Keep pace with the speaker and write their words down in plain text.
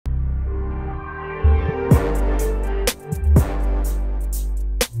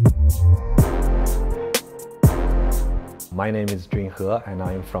My name is Jun He and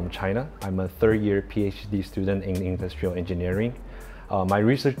I'm from China. I'm a third-year PhD student in industrial engineering. My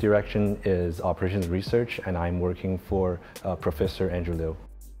research direction is operations research and I'm working for Professor Andrew Liu.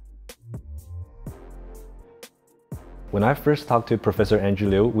 When I first talked to Professor Andrew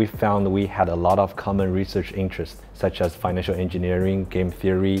Liu, we found we had a lot of common research interests, such as financial engineering, game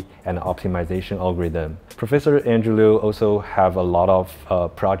theory, and optimization algorithm. Professor Andrew Liu also have a lot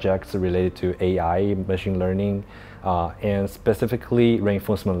of projects related to AI, machine learning, and specifically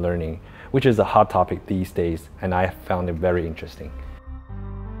reinforcement learning, which is a hot topic these days, and I found it very interesting.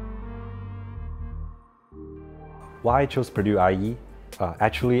 Why I chose Purdue IE?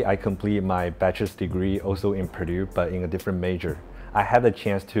 Actually, I completed my bachelor's degree also in Purdue, but in a different major. I had the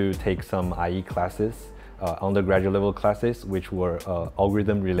chance to take some IE classes, undergraduate level classes, which were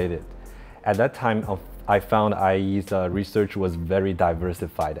algorithm related. At that time, I found IE's research was very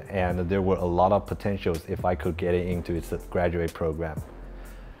diversified and there were a lot of potentials if I could get into its graduate program.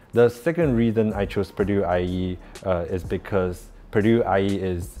 The second reason I chose Purdue IE is because Purdue IE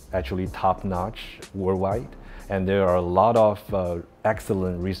is actually top-notch worldwide. And there are a lot of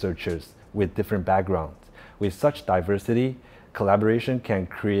excellent researchers with different backgrounds. With such diversity, collaboration can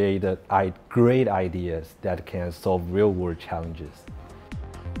create great ideas that can solve real-world challenges.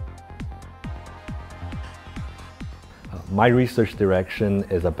 My research direction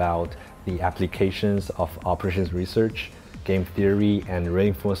is about the applications of operations research, game theory, and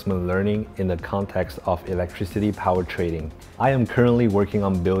reinforcement learning in the context of electricity power trading. I am currently working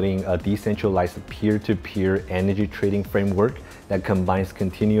on building a decentralized peer-to-peer energy trading framework that combines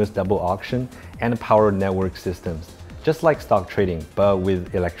continuous double auction and power network systems, just like stock trading, but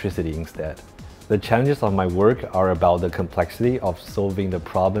with electricity instead. The challenges of my work are about the complexity of solving the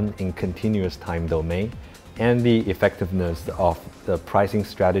problem in continuous time domain and the effectiveness of the pricing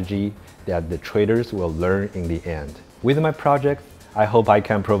strategy that the traders will learn in the end. With my project, I hope I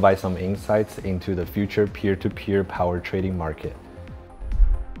can provide some insights into the future peer-to-peer power trading market.